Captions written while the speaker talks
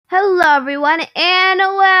Hello, everyone, and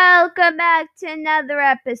welcome back to another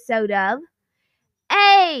episode of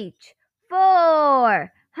H4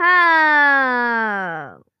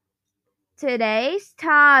 Home. Today's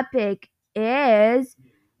topic is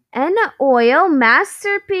an oil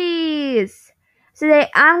masterpiece. Today,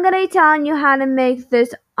 I'm going to be telling you how to make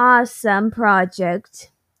this awesome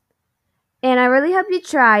project, and I really hope you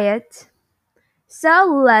try it.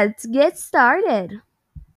 So, let's get started.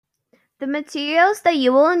 The materials that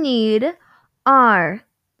you will need are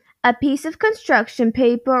a piece of construction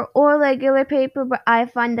paper or regular paper, but I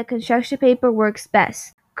find the construction paper works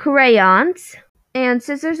best. Crayons and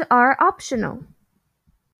scissors are optional.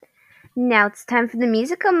 Now it's time for the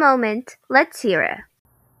musical moment. Let's hear it.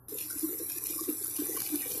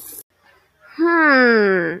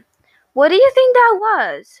 What do you think that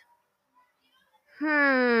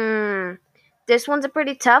was? This one's a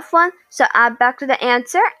pretty tough one, so I'll back to the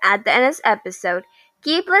answer at the end of this episode.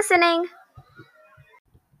 Keep listening.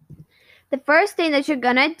 The first thing that you're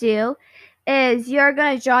gonna do is you're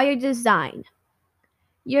gonna draw your design.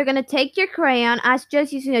 You're gonna take your crayon, I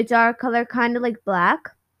suggest using a dark color, kind of like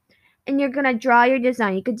black, and you're gonna draw your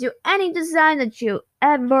design. You could do any design that you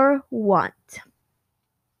ever want.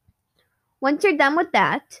 Once you're done with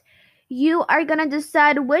that, you are gonna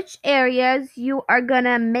decide which areas you are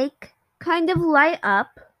gonna make kind of light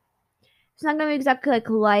up. It's not gonna be exactly like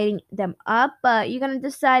lighting them up, but you're gonna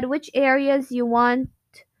decide which areas you want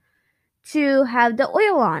to have the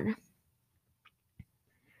oil on.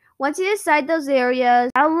 Once you decide those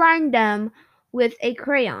areas, outline them with a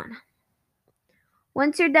crayon.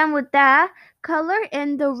 Once you're done with that, color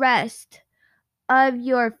in the rest of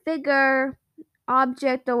your figure,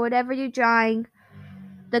 object, or whatever you're drawing,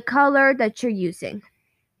 the color that you're using.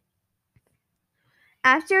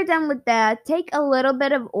 After you're done with that, take a little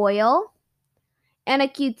bit of oil and a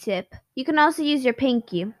Q-tip. You can also use your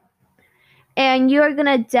pinky. And you're going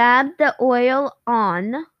to dab the oil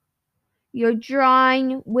on your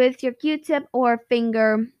drawing with your Q-tip or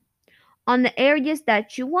finger on the areas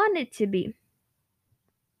that you want it to be.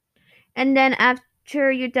 And then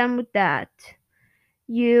after you're done with that,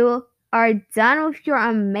 you are done with your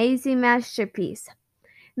amazing masterpiece.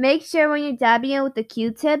 Make sure when you're dabbing it with the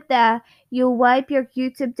Q-tip that you wipe your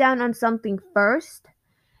Q-tip down on something first,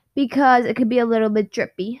 because it could be a little bit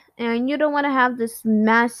drippy and you don't want to have this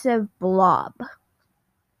massive blob.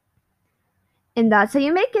 And that's how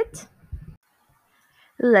you make it.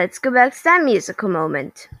 Let's go back to that musical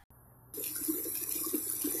moment.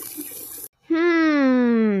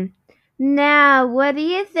 Now, what do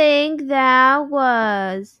you think that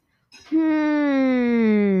was?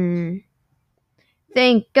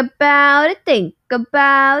 Think about it, think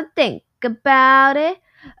about it.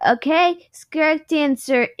 Okay, correct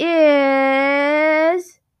answer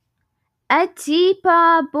is a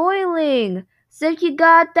teapot boiling. So if you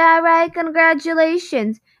got that right,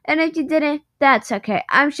 congratulations. And if you didn't, that's okay.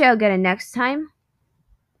 I'm sure I'll get it next time.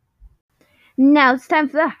 Now it's time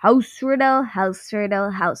for the house riddle.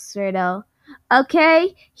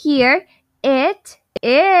 Okay, here it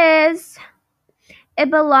is. It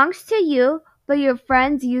belongs to you, but your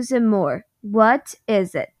friends use it more. What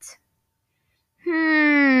is it?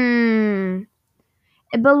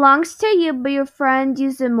 It belongs to you, but your friend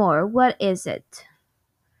uses it more. What is it?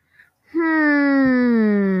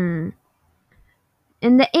 And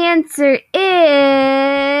the answer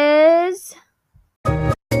is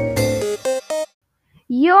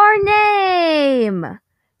your name.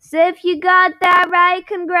 So if you got that right,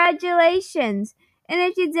 congratulations. And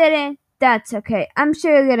if you didn't, that's okay. I'm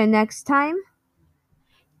sure you'll get it next time.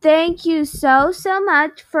 Thank you so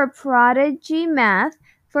much for Prodigy Math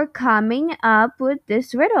for coming up with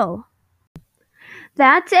this riddle.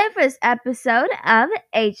 That's it for this episode of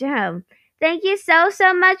H Home. Thank you so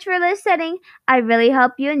much for listening. I really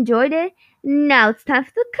hope you enjoyed it. Now it's time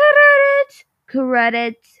for the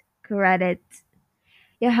credits.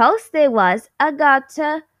 Your host today was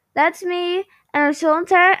Agata. That's me. And this whole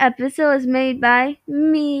entire episode was made by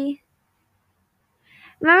me.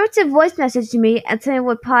 Remember to voice message me and tell me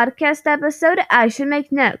what podcast episode I should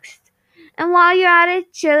make next. And while you're at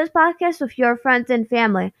it, share this podcast with your friends and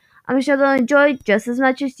family. I'm sure they'll enjoy just as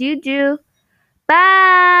much as you do.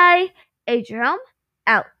 Bye! Adrian,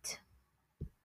 out.